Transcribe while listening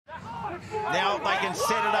Now they can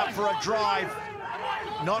set it up for a drive.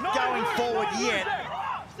 Not going forward yet.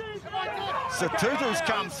 Satutu's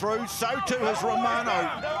come through, so too has Romano.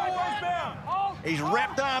 He's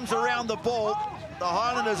wrapped arms around the ball. The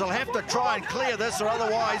Highlanders will have to try and clear this, or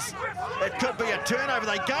otherwise it could be a turnover.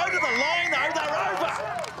 They go to the line, though. They're over.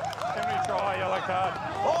 Try, yellow card.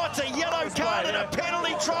 Oh, it's a yellow card and a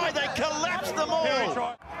penalty try. They collapse them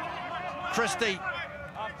all. Christie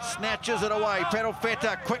snatches it away.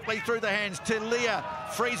 Perofeta quickly through the hands. Tilia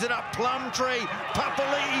frees it up. Plumtree.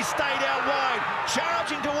 Papali'i stayed out wide.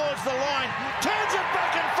 Charging towards the line. Turns it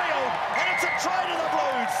back in field. And it's a try to the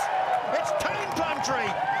Blues. It's Tane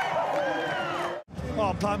Plumtree.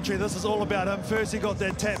 Oh, Plumtree, this is all about him. First he got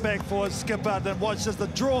that tap back for his skipper, then watch just the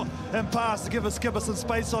draw and pass to give his skipper some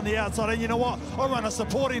space on the outside. And you know what? I run a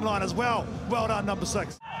supporting line as well. Well done, number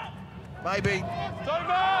 6. Maybe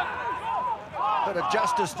a bit of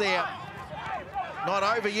justice there. Not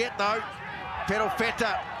over yet, though.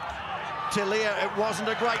 Perofeta. Tilia, it wasn't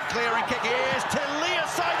a great clearing kick. Here's Tilia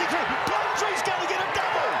siding through. Plumtree's going to get a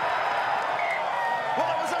double. Well,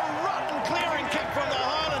 it was a rotten clearing kick from the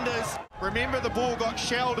Highlanders. Remember, the ball got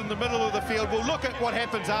shelled in the middle of the field. Well, look at what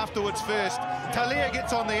happens afterwards first. Talia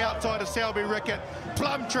gets on the outside of Selby Rickett.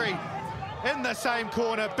 Plumtree in the same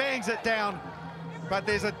corner, bangs it down. But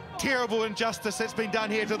there's a terrible injustice that's been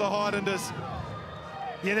done here to the Highlanders.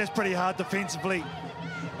 Yeah, that's pretty hard defensively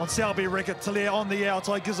on Selby Rickett. Talia on the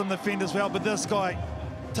outside gives him the fend as well. But this guy,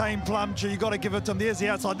 Tane Plumtree, you got to give it to him. There's the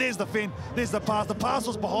outside, there's the fend, there's the pass. The pass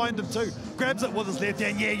was behind him too. Grabs it with his left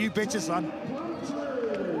hand. Yeah, you betcha, son.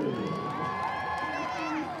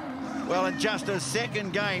 Well, in just his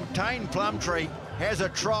second game, Tane Plumtree has a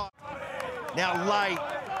try. Now late,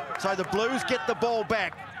 so the Blues get the ball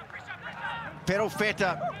back.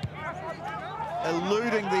 Perofeta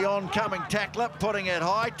eluding the oncoming tackler, putting it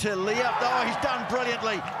high to Leah. Oh, he's done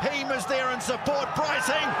brilliantly. Heem is there in support. Bryce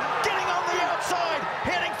Heem getting on the outside,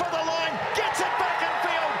 heading for the line, gets it back in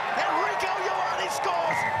field, and Rico Ioane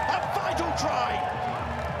scores a vital try.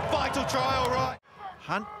 Vital try, all right.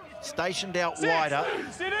 Hunt stationed out wider.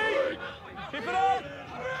 Keep it up.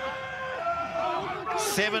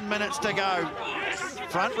 7 minutes to go.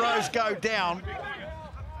 Front rows go down.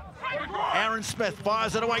 Aaron Smith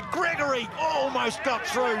fires it away. Gregory almost got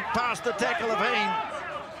through past the tackle of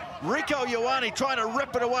Heem. Rico Ioane trying to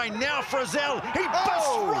rip it away. Now Frizzell. He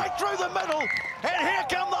busts right through the middle. And here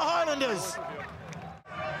come the Highlanders.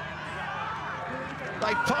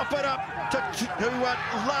 They pop it up to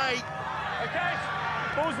Lay. Okay,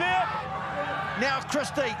 ball's there. Now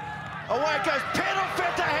Christie. Away it goes.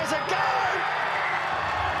 Perofeta has a go.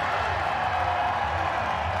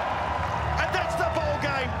 And that's the ball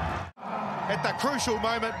game. At the crucial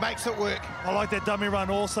moment, makes it work. I like that dummy run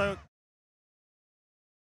also.